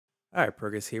Alright,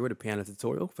 Pergus here with a piano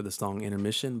tutorial for the song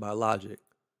Intermission by Logic.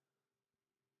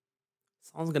 The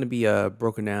song's going to be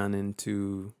broken down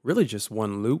into really just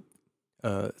one loop.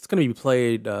 It's going to be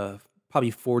played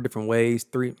probably four different ways,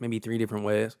 maybe three different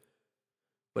ways,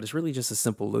 but it's really just a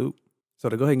simple loop. So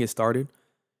to go ahead and get started,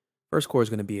 first chord is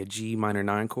going to be a G minor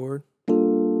 9 chord.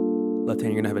 Left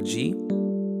hand you're going to have a G,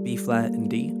 B flat, and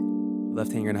D.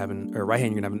 Left hand you're going to have right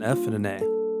hand you're going to have an F and an A.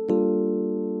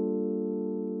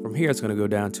 From here, it's going to go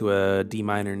down to a D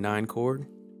minor 9 chord.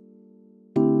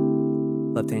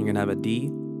 Left hand, you're going to have a D.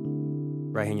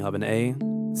 Right hand, you'll have an A,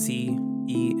 C,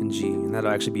 E, and G. And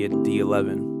that'll actually be a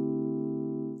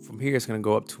D11. From here, it's going to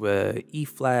go up to a E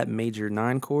flat major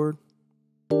 9 chord.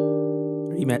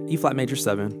 Or E flat major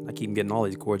 7. I keep getting all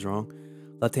these chords wrong.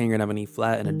 Left hand, you're going to have an E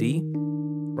flat and a D.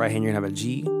 Right hand, you're going to have a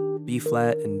G, B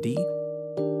flat, and D.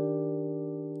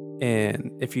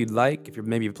 And if you'd like, if you're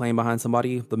maybe playing behind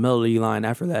somebody, the melody line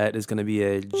after that is going to be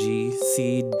a G,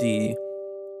 C, D.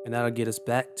 And that'll get us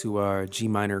back to our G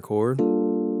minor chord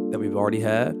that we've already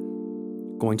had,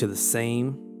 going to the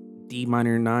same D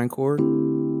minor 9 chord.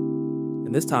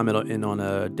 And this time it'll end on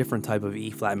a different type of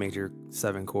E flat major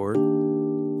 7 chord.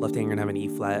 Left hand you're going to have an E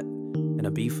flat and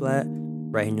a B flat.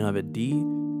 Right hand you'll have a D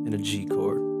and a G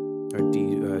chord, or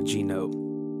G note.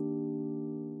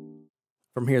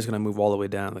 From here, it's going to move all the way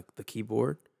down like the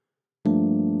keyboard. You're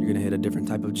going to hit a different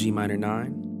type of G minor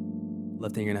 9.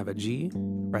 Left hand, you're going to have a G.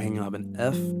 Right hand, you'll have an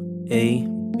F, A,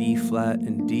 B flat,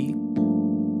 and D.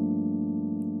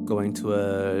 Going to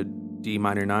a D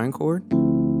minor 9 chord.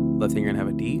 Left hand, you're going to have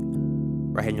a D.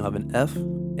 Right hand, you'll have an F,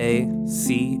 A,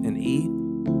 C, and E.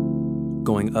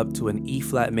 Going up to an E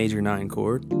flat major 9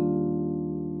 chord.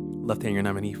 Left hand, you're going to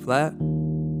have an E flat.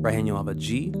 Right hand, you'll have a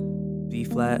G, B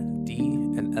flat, D,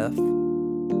 and F.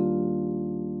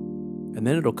 And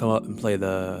then it'll come up and play it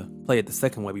the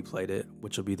second way we played it,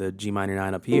 which will be the G minor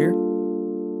 9 up here,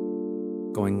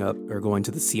 going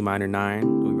to the C minor 9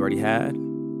 that we've already had,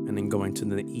 and then going to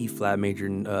the E flat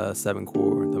major 7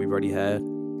 chord that we've already had.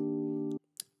 And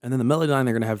then the melody line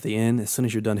they're gonna have at the end, as soon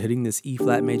as you're done hitting this E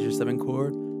flat major 7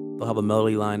 chord, they'll have a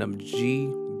melody line of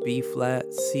G, B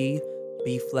flat, C,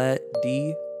 B flat,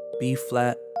 D, B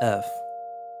flat, F.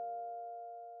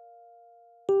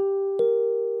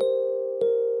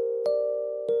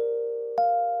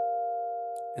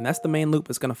 And that's the main loop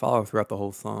that's going to follow throughout the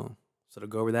whole song. So to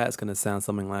go over that, it's going to sound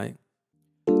something like,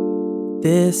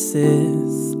 this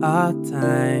is our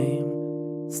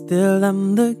time, still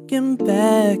I'm looking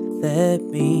back, let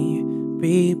me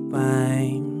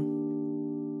rewind.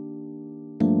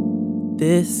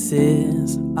 This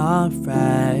is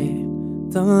alright,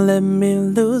 don't let me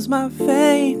lose my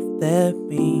faith, let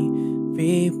me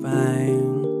rewind.